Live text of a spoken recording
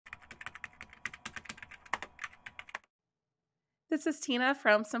This is Tina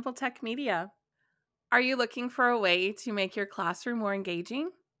from SimpleTech Media. Are you looking for a way to make your classroom more engaging?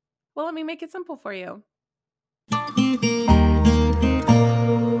 Well, let me make it simple for you.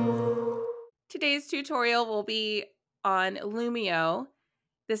 Today's tutorial will be on Lumio.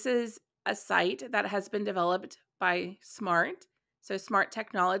 This is a site that has been developed by Smart. So Smart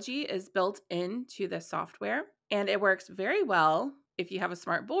technology is built into the software, and it works very well if you have a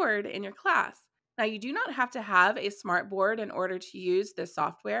smart board in your class. Now, you do not have to have a smart board in order to use this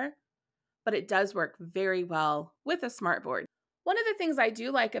software, but it does work very well with a smart board. One of the things I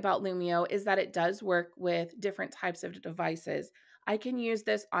do like about Lumio is that it does work with different types of devices. I can use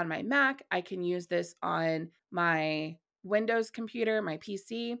this on my Mac. I can use this on my Windows computer, my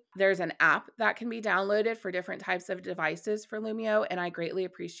PC. There's an app that can be downloaded for different types of devices for Lumio, and I greatly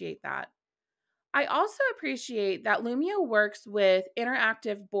appreciate that. I also appreciate that Lumio works with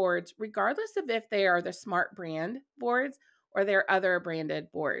interactive boards, regardless of if they are the Smart brand boards or they're other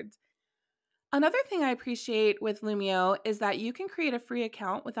branded boards. Another thing I appreciate with Lumio is that you can create a free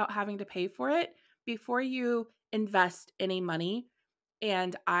account without having to pay for it before you invest any money.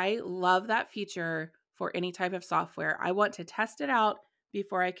 And I love that feature for any type of software. I want to test it out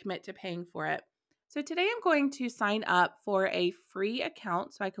before I commit to paying for it. So today I'm going to sign up for a free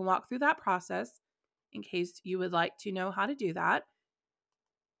account so I can walk through that process in case you would like to know how to do that.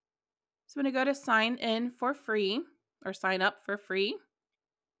 So I'm going to go to sign in for free or sign up for free.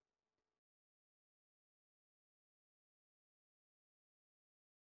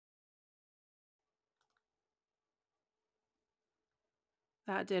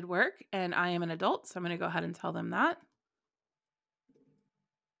 That did work, and I am an adult, so I'm going to go ahead and tell them that.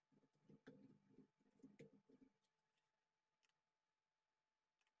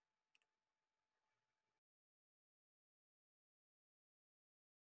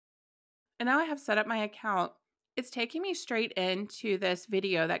 And now I have set up my account. It's taking me straight into this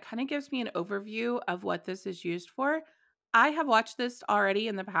video that kind of gives me an overview of what this is used for. I have watched this already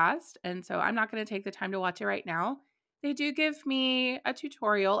in the past, and so I'm not going to take the time to watch it right now. They do give me a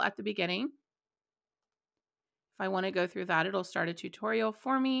tutorial at the beginning. If I want to go through that, it'll start a tutorial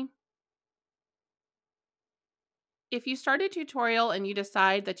for me. If you start a tutorial and you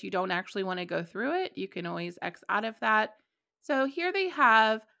decide that you don't actually want to go through it, you can always X out of that. So here they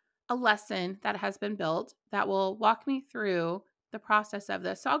have a lesson that has been built that will walk me through the process of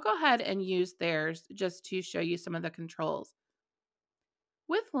this. So I'll go ahead and use theirs just to show you some of the controls.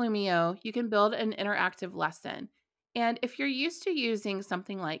 With Lumio, you can build an interactive lesson. And if you're used to using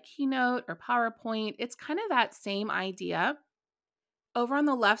something like Keynote or PowerPoint, it's kind of that same idea. Over on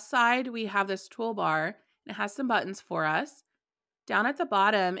the left side, we have this toolbar, and it has some buttons for us. Down at the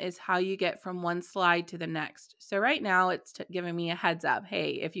bottom is how you get from one slide to the next. So right now it's giving me a heads up.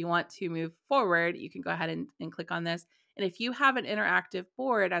 Hey, if you want to move forward, you can go ahead and click on this. And if you have an interactive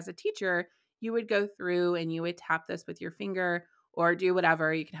board as a teacher, you would go through and you would tap this with your finger or do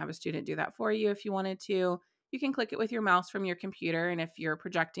whatever. You can have a student do that for you if you wanted to. You can click it with your mouse from your computer. And if you're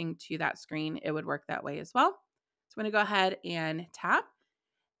projecting to that screen, it would work that way as well. So I'm going to go ahead and tap.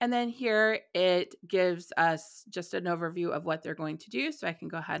 And then here it gives us just an overview of what they're going to do. So I can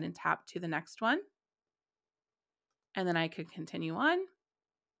go ahead and tap to the next one. And then I could continue on.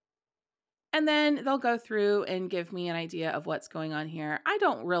 And then they'll go through and give me an idea of what's going on here. I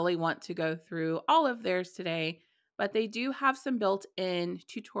don't really want to go through all of theirs today, but they do have some built-in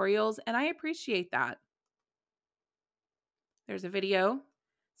tutorials, and I appreciate that. There's a video,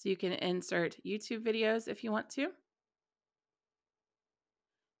 so you can insert YouTube videos if you want to.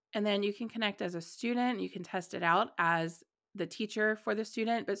 And then you can connect as a student. You can test it out as the teacher for the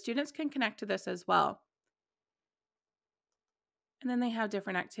student, but students can connect to this as well. And then they have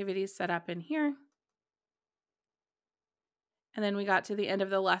different activities set up in here. And then we got to the end of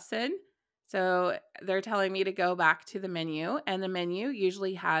the lesson. So they're telling me to go back to the menu, and the menu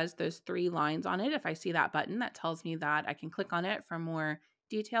usually has those 3 lines on it. If I see that button, that tells me that I can click on it for more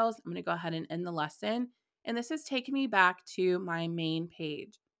details. I'm going to go ahead and end the lesson. And this is taking me back to my main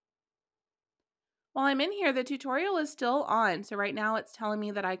page. While I'm in here, the tutorial is still on. So right now it's telling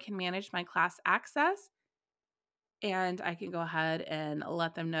me that I can manage my class access, and I can go ahead and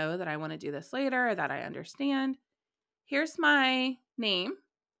let them know that I want to do this later, that I understand. Here's my name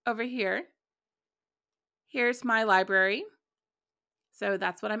over here. Here's my library. So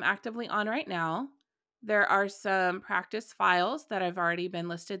that's what I'm actively on right now. There are some practice files that have already been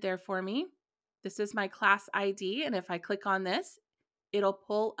listed there for me. This is my class ID, and if I click on this, it'll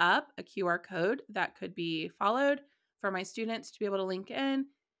pull up a QR code that could be followed for my students to be able to link in.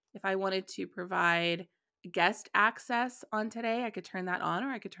 If I wanted to provide guest access on today, I could turn that on or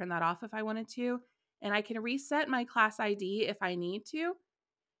I could turn that off if I wanted to. and I can reset my class ID if I need to.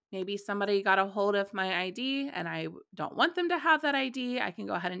 Maybe somebody got a hold of my ID and I don't want them to have that ID. I can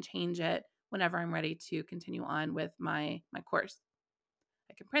go ahead and change it whenever I'm ready to continue on with my course.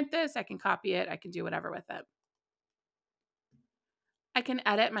 I can print this, I can copy it, I can do whatever with it. I can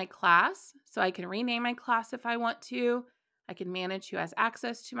edit my class, so I can rename my class if I want to. I can manage who has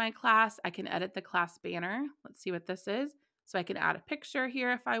access to my class. I can edit the class banner. Let's see what this is. So I can add a picture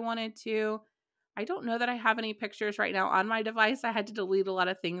here if I wanted to. I don't know that I have any pictures right now on my device. I had to delete a lot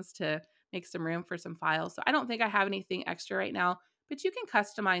of things to make some room for some files. So I don't think I have anything extra right now, but you can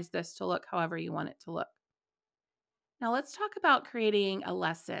customize this to look however you want it to look. Now let's talk about creating a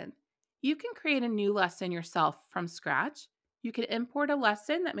lesson. You can create a new lesson yourself from scratch. You can import a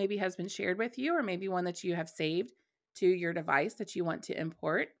lesson that maybe has been shared with you or maybe one that you have saved to your device that you want to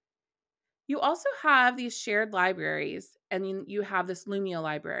import. You also have these shared libraries, and then you have this Lumio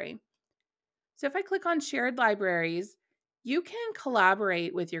library. So if I click on shared libraries, you can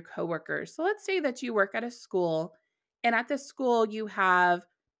collaborate with your coworkers. So let's say that you work at a school, and at this school you have,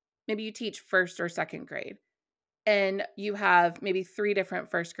 maybe you teach first or second grade, and you have maybe 3 different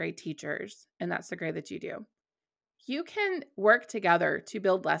first grade teachers, and that's the grade that you do. You can work together to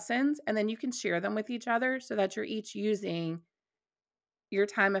build lessons, and then you can share them with each other so that you're each using your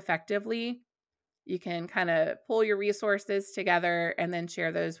time effectively. You can kind of pull your resources together and then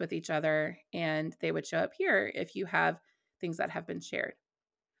share those with each other, and they would show up here if you have things that have been shared.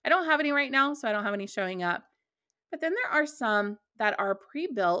 I don't have any right now, so I don't have any showing up. But then there are some that are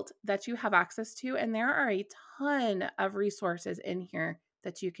pre-built that you have access to, and there are a ton of resources in here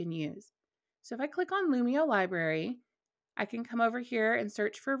that you can use. So if I click on Lumio Library, I can come over here and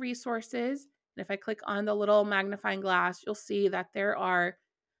search for resources. And if I click on the little magnifying glass, you'll see that there are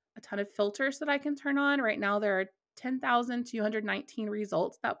a ton of filters that I can turn on. Right now, there are 10,219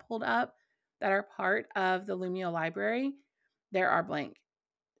 results that pulled up that are part of the Lumio library. There are blank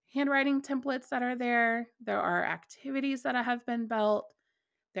handwriting templates that are there. There are activities that have been built.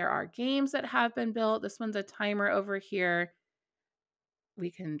 There are games that have been built. This one's a timer over here. We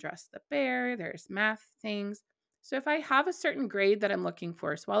can dress the bear. There's math things. So if I have a certain grade that I'm looking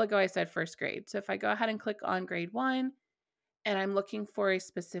for, so a while ago I said first grade. So if I go ahead and click on grade 1 and I'm looking for a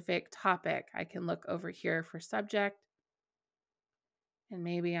specific topic, I can look over here for subject. And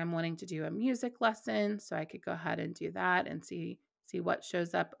maybe I'm wanting to do a music lesson, so I could go ahead and do that and see what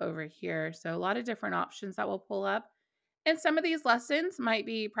shows up over here. So a lot of different options that will pull up. And some of these lessons might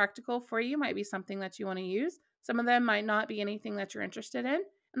be practical for you, might be something that you want to use. Some of them might not be anything that you're interested in,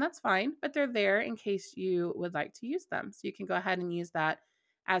 and that's fine, but they're there in case you would like to use them. So you can go ahead and use that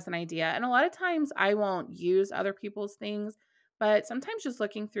as an idea. And a lot of times I won't use other people's things, but sometimes just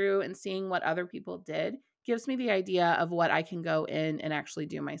looking through and seeing what other people did gives me the idea of what I can go in and actually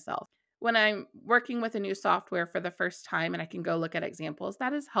do myself. When I'm working with a new software for the first time and I can go look at examples,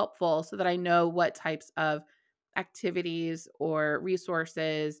 that is helpful so that I know what types of activities or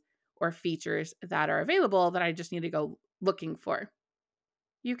resources or features that are available that I just need to go looking for.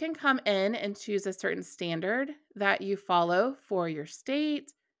 You can come in and choose a certain standard that you follow for your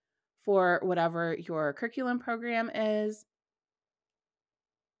state, for whatever your curriculum program is.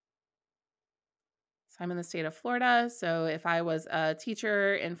 So I'm in the state of Florida. So if I was a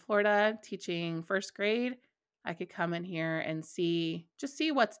teacher in Florida teaching first grade, I could come in here and see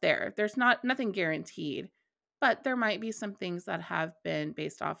what's there. There's nothing guaranteed, but there might be some things that have been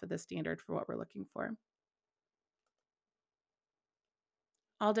based off of the standard for what we're looking for.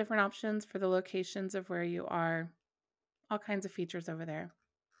 All different options for the locations of where you are, all kinds of features over there.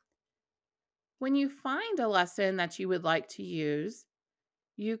 When you find a lesson that you would like to use,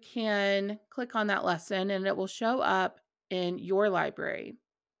 you can click on that lesson and it will show up in your library.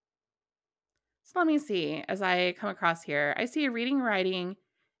 So let me see, as I come across here, I see a reading writing,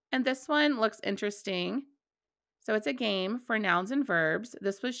 and this one looks interesting. So it's a game for nouns and verbs.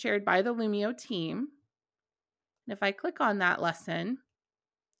 This was shared by the Lumio team. And if I click on that lesson,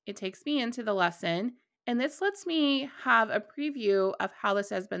 it takes me into the lesson, and this lets me have a preview of how this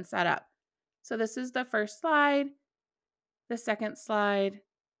has been set up. So this is the first slide, the second slide,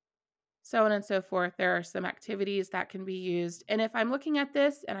 so on and so forth. There are some activities that can be used. And if I'm looking at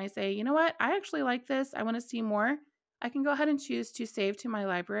this and I say, you know what, I actually like this, I want to see more, I can go ahead and choose to save to my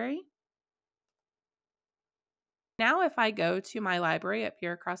library. Now, if I go to my library up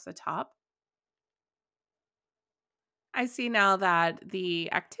here across the top, I see now that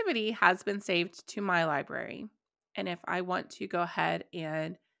the activity has been saved to my library. And if I want to go ahead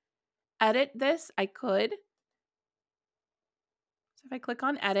and edit this, I could. So if I click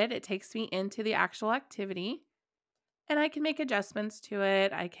on edit, it takes me into the actual activity. And I can make adjustments to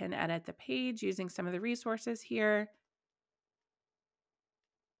it. I can edit the page using some of the resources here.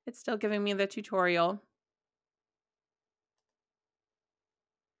 It's still giving me the tutorial.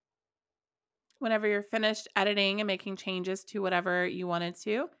 Whenever you're finished editing and making changes to whatever you wanted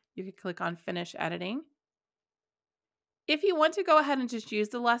to, you could click on Finish Editing. If you want to go ahead and just use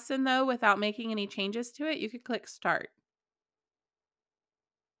the lesson, though, without making any changes to it, you could click Start.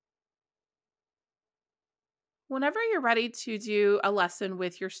 Whenever you're ready to do a lesson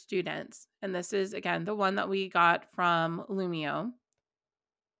with your students, and this is, again, the one that we got from Lumio,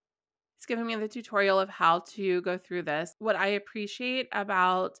 it's giving me the tutorial of how to go through this. What I appreciate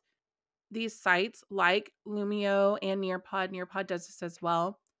about these sites like Lumio and Nearpod does this as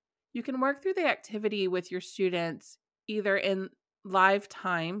well. You can work through the activity with your students either in live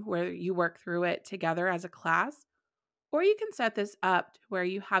time where you work through it together as a class, or you can set this up where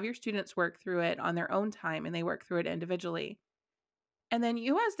you have your students work through it on their own time and they work through it individually. And then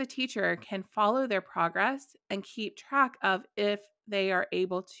you as the teacher can follow their progress and keep track of if they are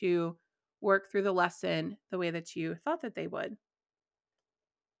able to work through the lesson the way that you thought that they would.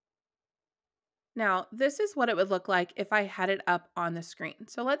 Now, this is what it would look like if I had it up on the screen.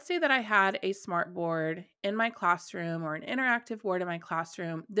 So let's say that I had a smart board in my classroom or an interactive board in my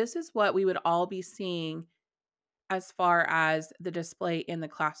classroom. This is what we would all be seeing as far as the display in the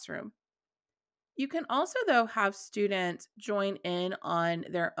classroom. You can also, though, have students join in on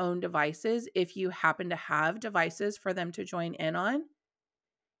their own devices if you happen to have devices for them to join in on.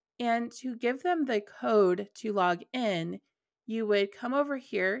 And to give them the code to log in, you would come over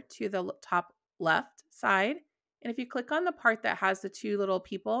here to the top left side. And if you click on the part that has the two little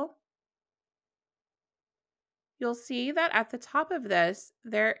people, you'll see that at the top of this,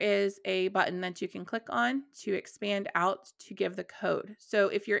 there is a button that you can click on to expand out to give the code. So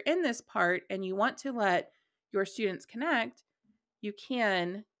if you're in this part and you want to let your students connect, you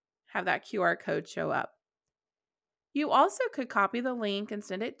can have that QR code show up. You also could copy the link and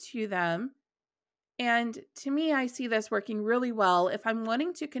send it to them. And to me, I see this working really well if I'm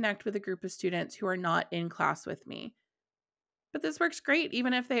wanting to connect with a group of students who are not in class with me. But this works great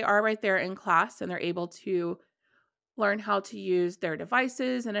even if they are right there in class and they're able to learn how to use their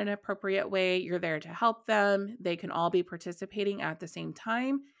devices in an appropriate way. You're there to help them. They can all be participating at the same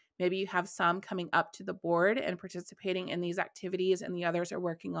time. Maybe you have some coming up to the board and participating in these activities, and the others are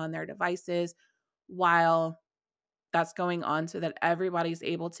working on their devices while that's going on so that everybody's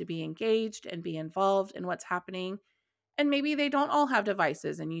able to be engaged and be involved in what's happening. And maybe they don't all have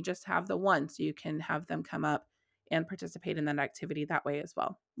devices and you just have the one, so you can have them come up and participate in that activity that way as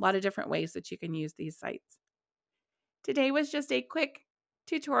well. A lot of different ways that you can use these sites. Today was just a quick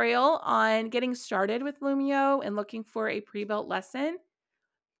tutorial on getting started with Lumio and looking for a pre-built lesson.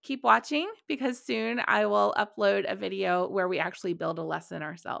 Keep watching because soon I will upload a video where we actually build a lesson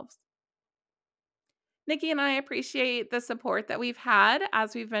ourselves. Nikki and I appreciate the support that we've had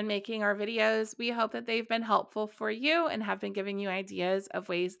as we've been making our videos. We hope that they've been helpful for you and have been giving you ideas of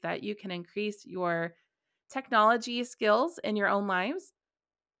ways that you can increase your technology skills in your own lives.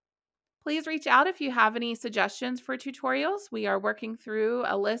 Please reach out if you have any suggestions for tutorials. We are working through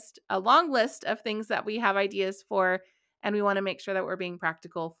a long list of things that we have ideas for, and we want to make sure that we're being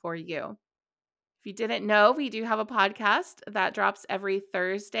practical for you. If you didn't know, we do have a podcast that drops every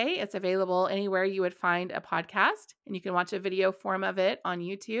Thursday. It's available anywhere you would find a podcast, and you can watch a video form of it on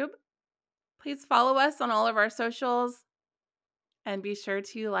YouTube. Please follow us on all of our socials, and be sure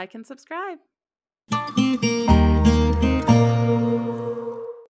to like and subscribe.